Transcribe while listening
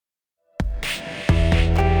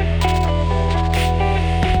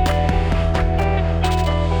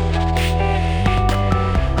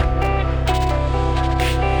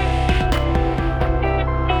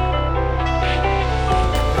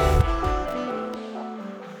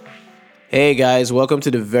Hey guys, welcome to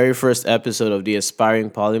the very first episode of the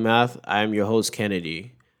Aspiring Polymath. I'm your host,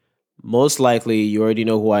 Kennedy. Most likely, you already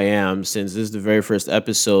know who I am since this is the very first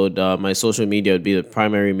episode. My social media would be the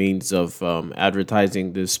primary means of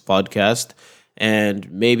advertising this podcast, and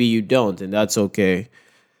maybe you don't, and that's okay.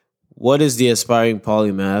 What is the Aspiring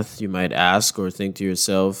Polymath, you might ask or think to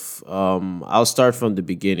yourself? I'll start from the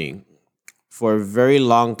beginning. For a very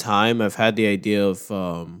long time, I've had the idea of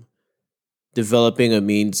developing a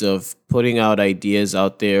means of putting out ideas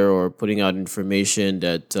out there or putting out information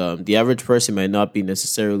that the average person might not be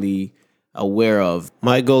necessarily aware of.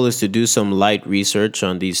 My goal is to do some light research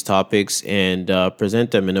on these topics and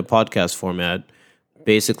present them in a podcast format,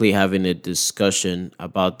 basically having a discussion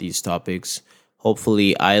about these topics.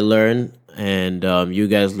 Hopefully, I learn and you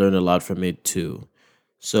guys learn a lot from it too.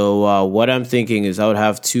 So, what I'm thinking is I would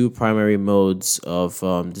have two primary modes of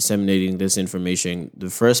disseminating this information.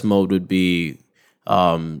 The first mode would be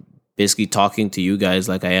basically talking to you guys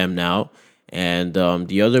like I am now. And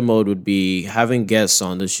the other mode would be having guests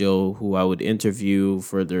on the show who I would interview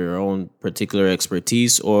for their own particular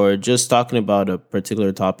expertise or just talking about a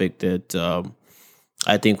particular topic that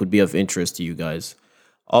I think would be of interest to you guys.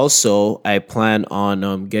 Also, I plan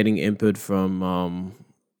on getting input from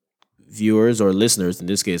viewers or listeners, in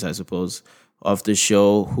this case, I suppose, of the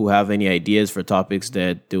show who have any ideas for topics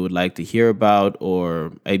that they would like to hear about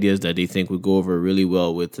or ideas that they think would go over really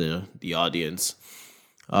well with the audience.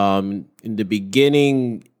 In the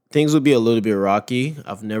beginning, things would be a little bit rocky.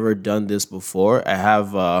 I've never done this before. I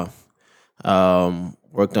have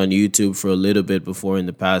worked on YouTube for a little bit before in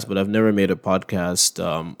the past, but I've never made a podcast.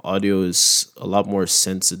 Audio is a lot more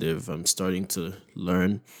sensitive. I'm starting to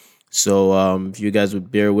learn. So if you guys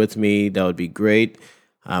would bear with me, that would be great.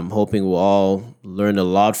 I'm hoping we'll all learn a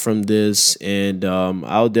lot from this, and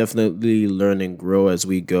I'll definitely learn and grow as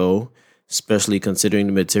we go, especially considering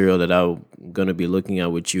the material that I'm going to be looking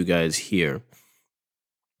at with you guys here.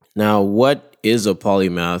 Now, what is a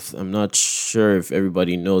polymath? I'm not sure if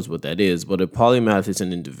everybody knows what that is, but a polymath is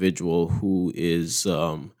an individual who is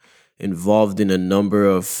involved in a number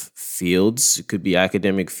of fields. It could be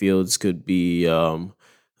academic fields, could be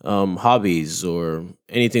hobbies, or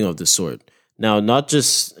anything of the sort. Now, not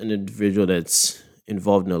just an individual that's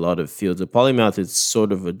involved in a lot of fields. A polymath is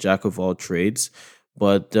sort of a jack of all trades,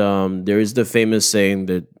 but there is the famous saying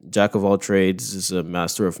that jack of all trades is a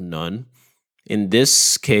master of none. In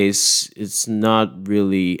this case, it's not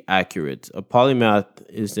really accurate. A polymath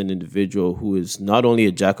is an individual who is not only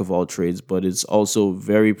a jack of all trades, but is also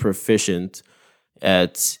very proficient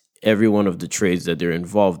at every one of the trades that they're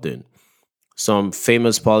involved in. Some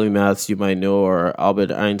famous polymaths you might know are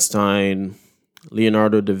Albert Einstein,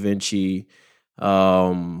 Leonardo da Vinci,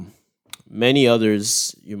 um, many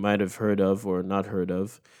others you might have heard of or not heard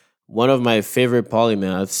of. One of my favorite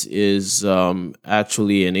polymaths is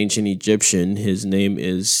actually an ancient Egyptian. His name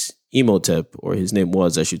is Imhotep, or his name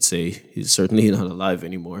was, I should say. He's certainly not alive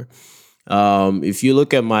anymore. If you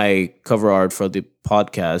look at my cover art for the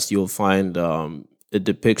podcast, you'll find a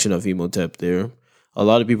depiction of Imhotep there. A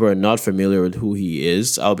lot of people are not familiar with who he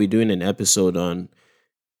is. I'll be doing an episode on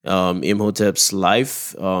Imhotep's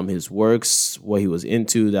life, his works, what he was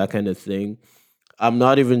into, that kind of thing. I'm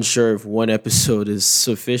not even sure if one episode is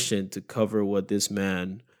sufficient to cover what this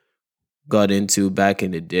man got into back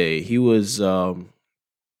in the day. He was to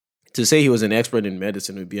say he was an expert in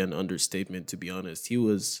medicine would be an understatement. To be honest, he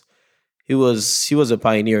was a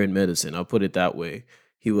pioneer in medicine. I'll put it that way.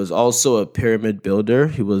 He was also a pyramid builder.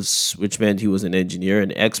 Which meant he was an engineer,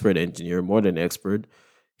 an expert engineer, more than expert.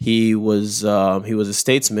 He was a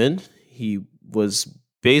statesman. He was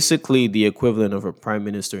basically the equivalent of a prime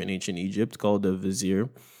minister in ancient Egypt called a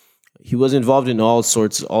vizier. He was involved in all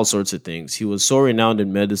sorts of things. He was so renowned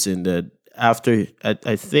in medicine that I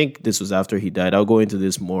think this was after he died. I'll go into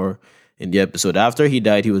this more in the episode. After he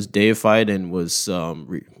died, he was deified and was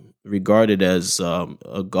regarded as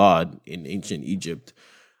a god in ancient Egypt.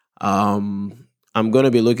 I'm going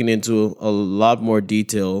to be looking into a lot more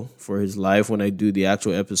detail for his life when I do the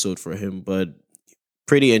actual episode for him, but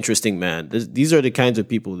pretty interesting man. These are the kinds of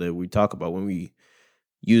people that we talk about when we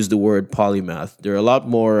use the word polymath. There are a lot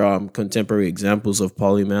more contemporary examples of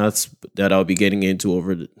polymaths that I'll be getting into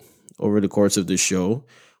over the course of the show,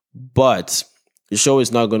 but the show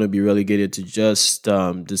is not going to be relegated to just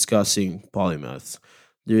discussing polymaths.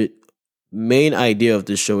 The main idea of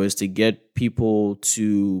the show is to get people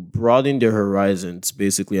to broaden their horizons,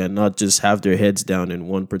 basically, and not just have their heads down in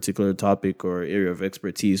one particular topic or area of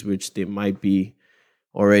expertise, which they might be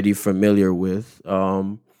already familiar with.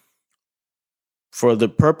 For the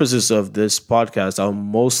purposes of this podcast, I'll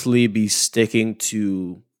mostly be sticking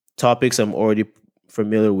to topics I'm already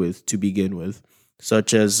familiar with to begin with,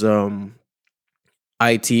 such as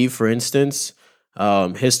IT, for instance,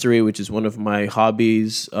 history, which is one of my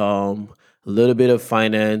hobbies, a little bit of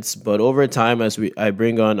finance. But over time, as I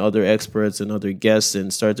bring on other experts and other guests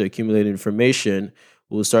and start to accumulate information,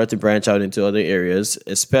 we'll start to branch out into other areas,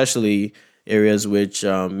 especially areas which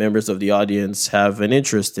members of the audience have an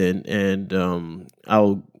interest in. And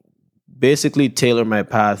I'll basically tailor my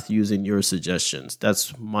path using your suggestions.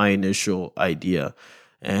 That's my initial idea.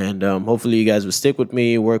 And hopefully, you guys will stick with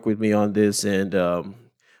me, work with me on this, and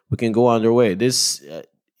we can go on our way. This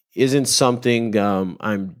isn't something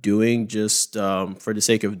I'm doing just for the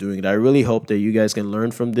sake of doing it. I really hope that you guys can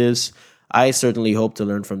learn from this. I certainly hope to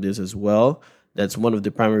learn from this as well. That's one of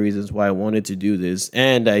the primary reasons why I wanted to do this.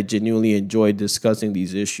 And I genuinely enjoy discussing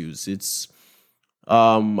these issues.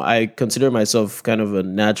 I consider myself kind of a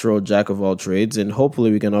natural jack of all trades, and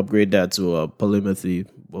hopefully we can upgrade that to a polymathy.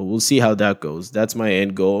 But we'll see how that goes. That's my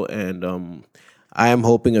end goal, and I am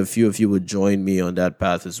hoping a few of you would join me on that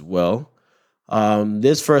path as well.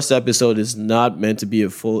 This first episode is not meant to be a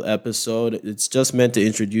full episode. It's just meant to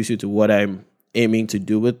introduce you to what I'm aiming to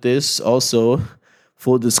do with this. Also,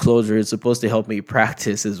 full disclosure, it's supposed to help me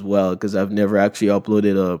practice as well because I've never actually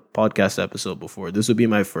uploaded a podcast episode before. This will be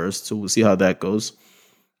my first, so we'll see how that goes.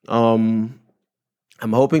 I'm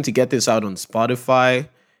hoping to get this out on Spotify,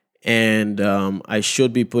 and I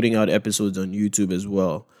should be putting out episodes on YouTube as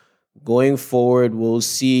well. Going forward, we'll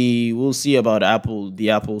see about Apple, the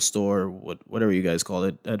Apple Store, whatever you guys call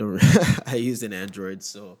it. I don't. I use an Android,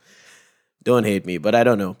 so don't hate me. But I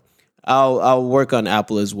don't know. I'll work on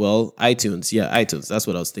Apple as well. iTunes, yeah, iTunes. That's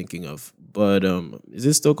what I was thinking of. But is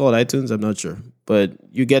it still called iTunes? I'm not sure. But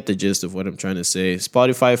you get the gist of what I'm trying to say.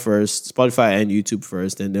 Spotify first, Spotify and YouTube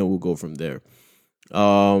first, and then we'll go from there.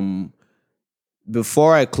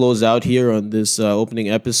 Before I close out here on this opening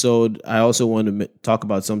episode, I also want to talk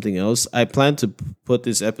about something else. I planned to put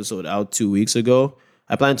this episode out 2 weeks ago.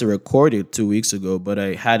 I planned to record it 2 weeks ago, but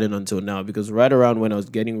I hadn't until now because right around when I was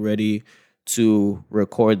getting ready to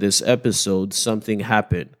record this episode, something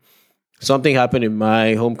happened. Something happened in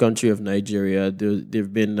my home country of Nigeria. There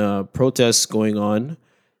have been protests going on,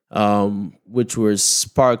 which were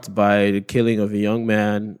sparked by the killing of a young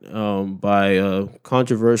man by a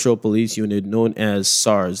controversial police unit known as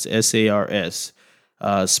SARS, S-A-R-S,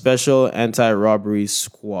 Special Anti-Robbery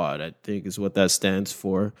Squad, I think is what that stands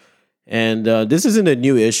for. And this isn't a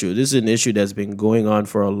new issue. This is an issue that's been going on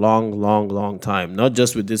for a long time, not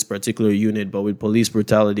just with this particular unit, but with police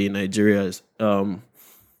brutality in Nigeria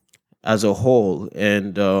as a whole.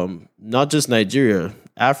 And not just Nigeria,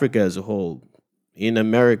 Africa as a whole, in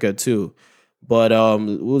America too. But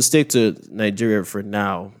we'll stick to Nigeria for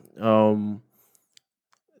now.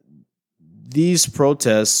 These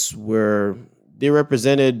protests they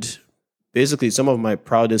represented basically some of my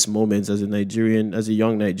proudest moments as a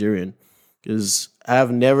young Nigerian, because I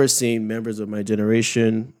have never seen members of my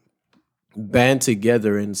generation band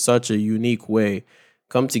together in such a unique way,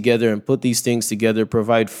 come together and put these things together,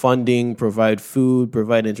 provide funding, provide food,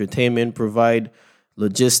 provide entertainment, provide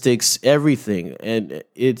logistics, everything. And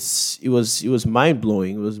it was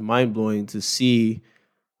mind-blowing. It was mind-blowing to see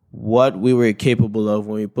what we were capable of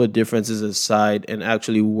when we put differences aside and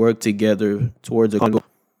actually work together towards a goal.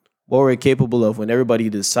 What we're capable of when everybody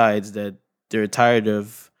decides that they're tired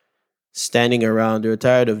of standing around, they're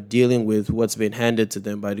tired of dealing with what's been handed to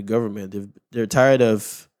them by the government. They're tired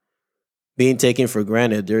of being taken for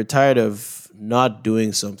granted. They're tired of not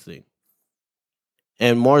doing something.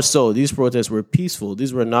 And more so, these protests were peaceful.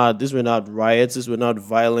 These were not riots. These were not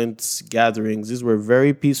violent gatherings. These were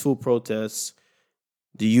very peaceful protests.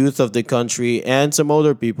 The youth of the country and some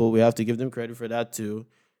older people, we have to give them credit for that too,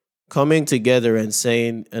 coming together and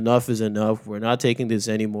saying enough is enough. We're not taking this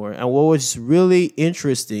anymore. And what was really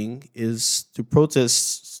interesting is the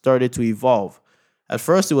protests started to evolve. At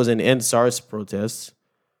first, it was an End SARS protest.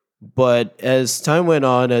 But as time went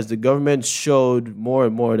on, as the government showed more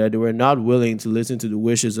and more that they were not willing to listen to the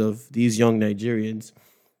wishes of these young Nigerians,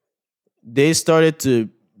 they started to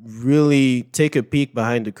really take a peek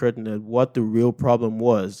behind the curtain at what the real problem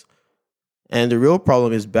was. And the real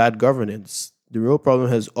problem is bad governance. The real problem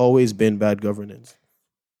has always been bad governance.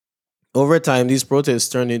 Over time, these protests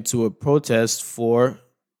turned into a protest for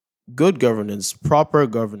good governance, proper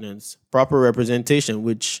representation,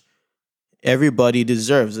 which everybody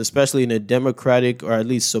deserves, especially in a democratic or at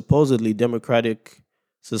least supposedly democratic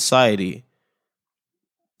society.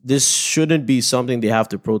 This shouldn't be something they have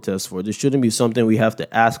to protest for. This shouldn't be something we have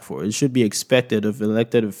to ask for. It should be expected of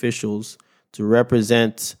elected officials to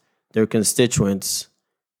represent their constituents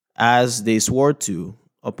as they swore to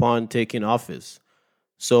upon taking office.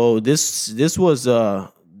 So this was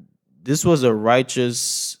a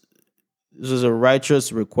righteous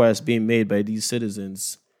request being made by these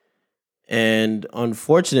citizens. And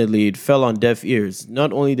unfortunately, it fell on deaf ears.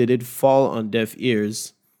 Not only did it fall on deaf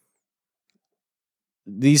ears,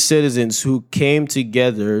 these citizens who came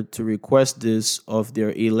together to request this of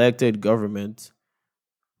their elected government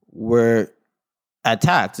were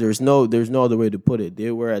attacked. There's no other way to put it.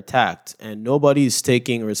 They were attacked, and nobody's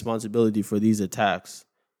taking responsibility for these attacks.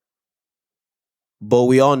 But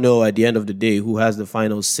we all know at the end of the day who has the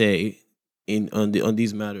final say in on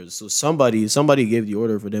these matters. So somebody gave the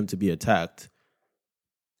order for them to be attacked,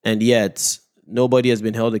 and yet nobody has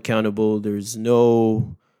been held accountable. There's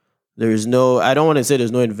no I don't want to say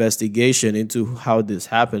there's no investigation into how this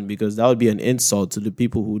happened, because that would be an insult to the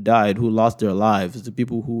people who died, who lost their lives, the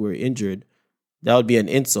people who were injured. That would be an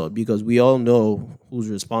insult, because we all know who's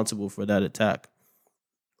responsible for that attack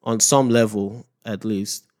on some level, at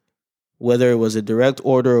least. Whether it was a direct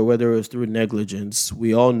order or whether it was through negligence,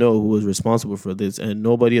 we all know who was responsible for this, and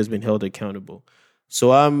nobody has been held accountable.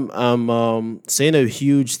 So I'm saying a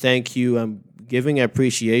huge thank you. I'm giving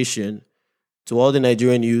appreciation to all the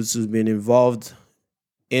Nigerian youths who've been involved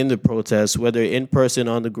in the protests, whether in person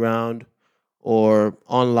on the ground or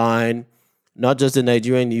online. Not just the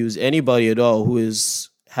Nigerian youths, anybody at all who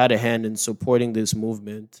has had a hand in supporting this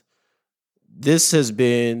movement. This has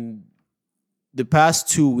been The past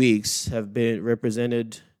 2 weeks have been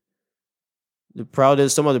represented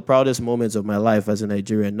some of the proudest moments of my life as a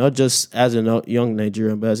Nigerian, not just as a young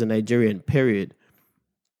Nigerian, but as a Nigerian, period.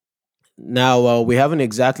 Now, we haven't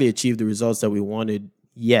exactly achieved the results that we wanted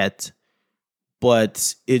yet,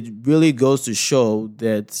 but it really goes to show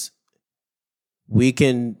that we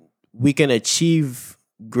can we can achieve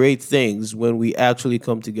great things when we actually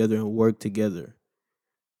come together and work together.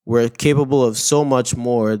 We're capable of so much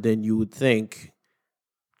more than you would think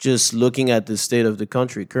just looking at the state of the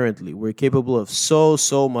country currently. We're capable of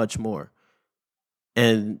so much more.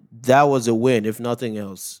 And that was a win, if nothing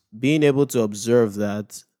else. Being able to observe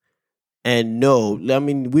that and know, I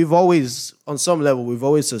mean, we've always, on some level, we've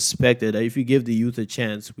always suspected that if you give the youth a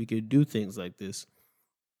chance, we could do things like this.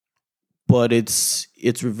 But it's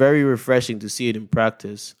very refreshing to see it in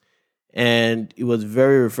practice. And it was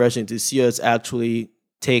very refreshing to see us actually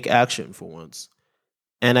take action for once.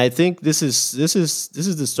 And I think this is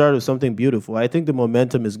the start of something beautiful. I think the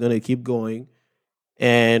momentum is going to keep going,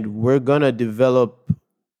 and we're going to develop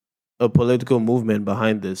a political movement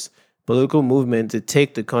behind this. Political movement to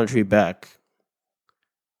take the country back.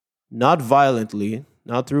 Not violently,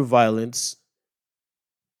 not through violence,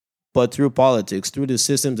 but through politics, through the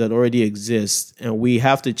systems that already exist. And we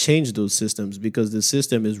have to change those systems because the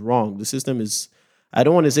system is wrong. The system is, I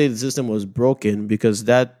don't want to say the system was broken because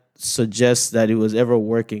that suggests that it was ever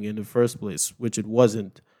working in the first place, which it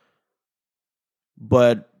wasn't.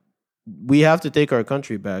 But we have to take our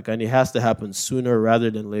country back, and it has to happen sooner rather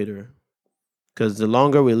than later. Because the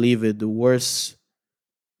longer we leave it, the worse.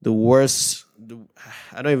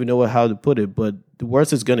 I don't even know how to put it, but the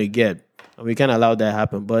worse it's gonna get, and we can't allow that to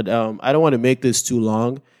happen. But I don't want to make this too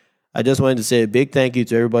long. I just wanted to say a big thank you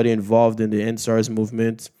to everybody involved in the NSARS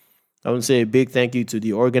movement. I want to say a big thank you to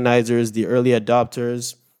the organizers, the early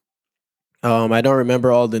adopters. I don't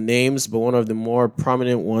remember all the names, but one of the more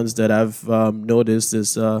prominent ones that I've noticed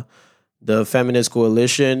is the Feminist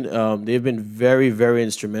Coalition. They've been very, very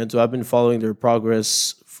instrumental. I've been following their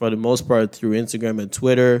progress for the most part through Instagram and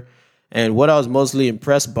Twitter. And what I was mostly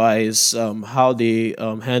impressed by is how they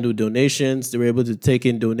handle donations. They were able to take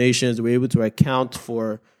in donations. They were able to account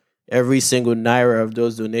for every single naira of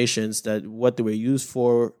those donations, that what they were used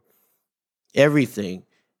for, everything.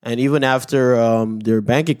 And even after their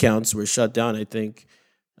bank accounts were shut down, I think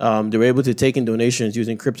they were able to take in donations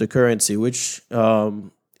using cryptocurrency, which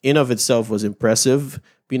in of itself was impressive.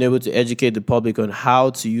 Being able to educate the public on how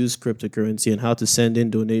to use cryptocurrency and how to send in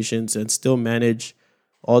donations and still manage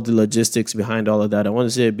all the logistics behind all of that. I want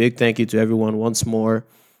to say a big thank you to everyone once more,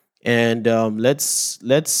 and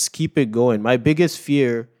let's keep it going. My biggest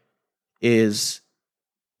fear is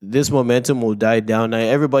this momentum will die down. Now,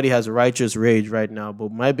 everybody has righteous rage right now,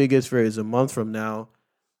 but my biggest fear is a month from now,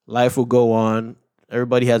 life will go on.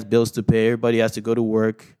 Everybody has bills to pay. Everybody has to go to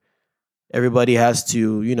work. Everybody has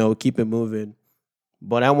to, keep it moving.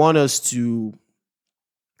 But I want us to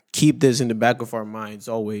keep this in the back of our minds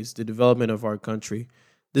always, the development of our country.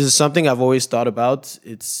 This is something I've always thought about.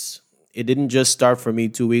 It didn't just start for me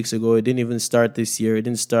 2 weeks ago. It didn't even start this year. It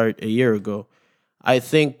didn't start a year ago. I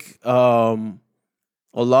think a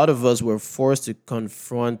lot of us were forced to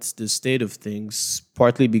confront the state of things,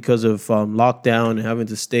 partly because of lockdown and having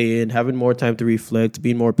to stay in, having more time to reflect,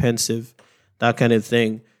 being more pensive. that kind of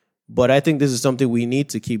thing. But I think this is something we need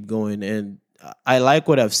to keep going. And I like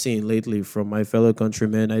what I've seen lately from my fellow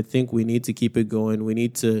countrymen. I think we need to keep it going. We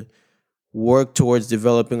need to work towards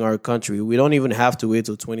developing our country. We don't even have to wait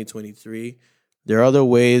till 2023. There are other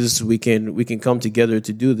ways we can come together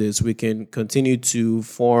to do this. We can continue to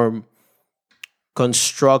form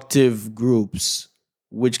constructive groups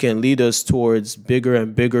which can lead us towards bigger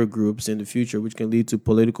and bigger groups in the future, which can lead to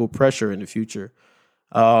political pressure in the future.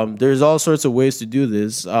 There's all sorts of ways to do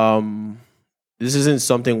this. This isn't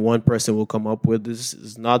something one person will come up with. This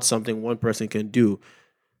is not something one person can do.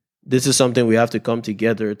 This is something we have to come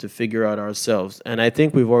together to figure out ourselves. And I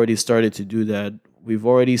think we've already started to do that. We've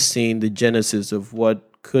already seen the genesis of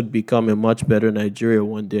what could become a much better Nigeria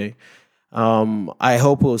one day. I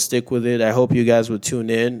hope we'll stick with it. I hope you guys will tune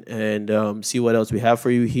in and see what else we have for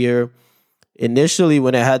you here. Initially,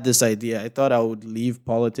 when I had this idea, I thought I would leave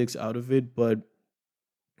politics out of it, but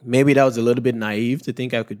maybe that was a little bit naive to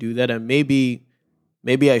think I could do that. And maybe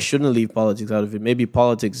I shouldn't leave politics out of it. Maybe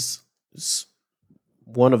politics is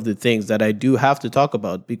one of the things that I do have to talk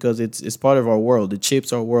about because it's part of our world. It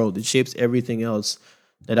shapes our world. It shapes everything else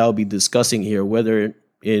that I'll be discussing here, whether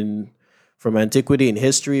in from antiquity in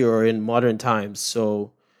history or in modern times.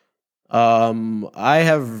 So I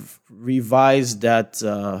have revised that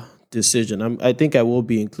decision. I think I will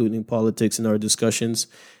be including politics in our discussions,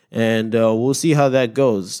 and we'll see how that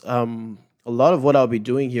goes. A lot of what I'll be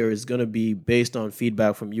doing here is going to be based on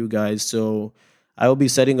feedback from you guys. So I will be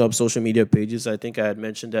setting up social media pages. I think I had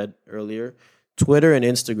mentioned that earlier. Twitter and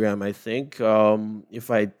Instagram, I think. If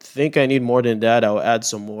I think I need more than that, I'll add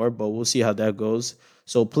some more, but we'll see how that goes.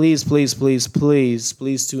 So please, please, please, please,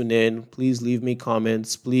 please tune in. Please leave me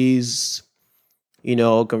comments. Please,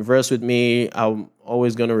 converse with me. I'm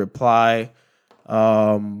always going to reply.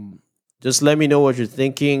 Just let me know what you're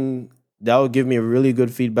thinking. That will give me a really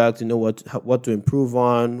good feedback to know what to improve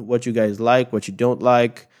on, what you guys like, what you don't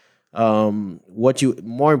like,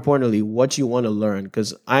 more importantly, what you want to learn.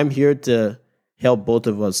 Because I'm here to help both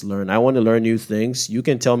of us learn. I want to learn new things. You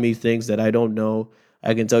can tell me things that I don't know.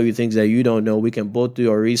 I can tell you things that you don't know. We can both do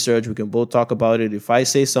our research. We can both talk about it. If I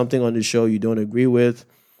say something on the show you don't agree with,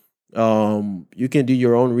 you can do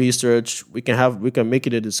your own research. We can make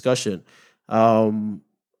it a discussion. I'm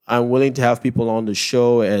willing to have people on the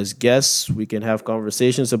show as guests. We can have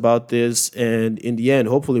conversations about this. And in the end,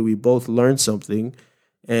 hopefully we both learn something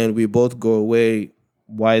and we both go away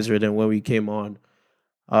wiser than when we came on.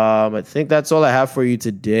 I think that's all I have for you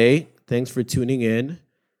today. Thanks for tuning in.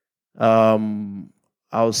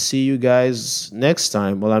 I'll see you guys next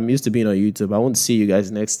time. Well, I'm used to being on YouTube. I won't see you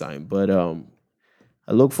guys next time, but I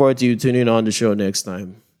look forward to you tuning on the show next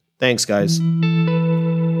time. Thanks, guys.